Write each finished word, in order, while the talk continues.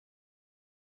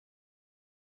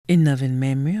In loving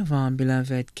memory of our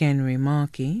beloved Kenry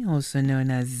Marquis, also known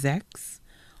as Zex,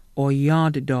 or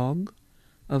Yard Dog,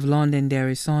 of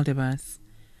Londonderry, Saltibus,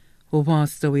 who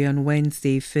passed away on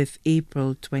Wednesday, 5th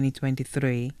April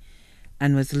 2023,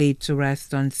 and was laid to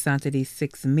rest on Saturday,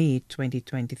 6th May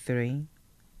 2023.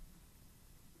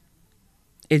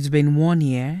 It's been 1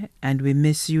 year, and we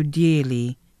miss you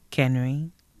dearly, Kenry.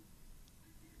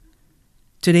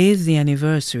 Today is the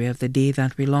anniversary of the day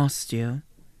that we lost you,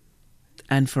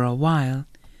 and for a while,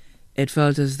 it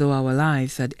felt as though our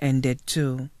lives had ended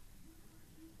too.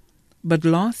 But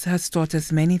loss has taught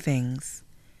us many things,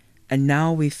 and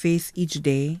now we face each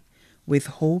day with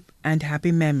hope and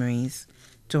happy memories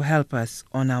to help us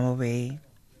on our way.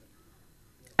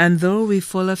 And though we're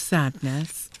full of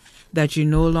sadness that you're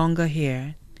no longer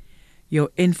here, your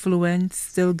influence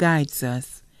still guides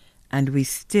us, and we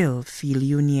still feel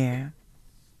you near.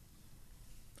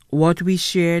 What we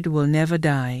shared will never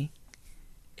die.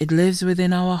 It lives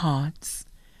within our hearts,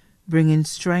 bringing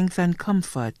strength and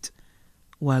comfort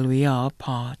while we are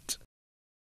apart.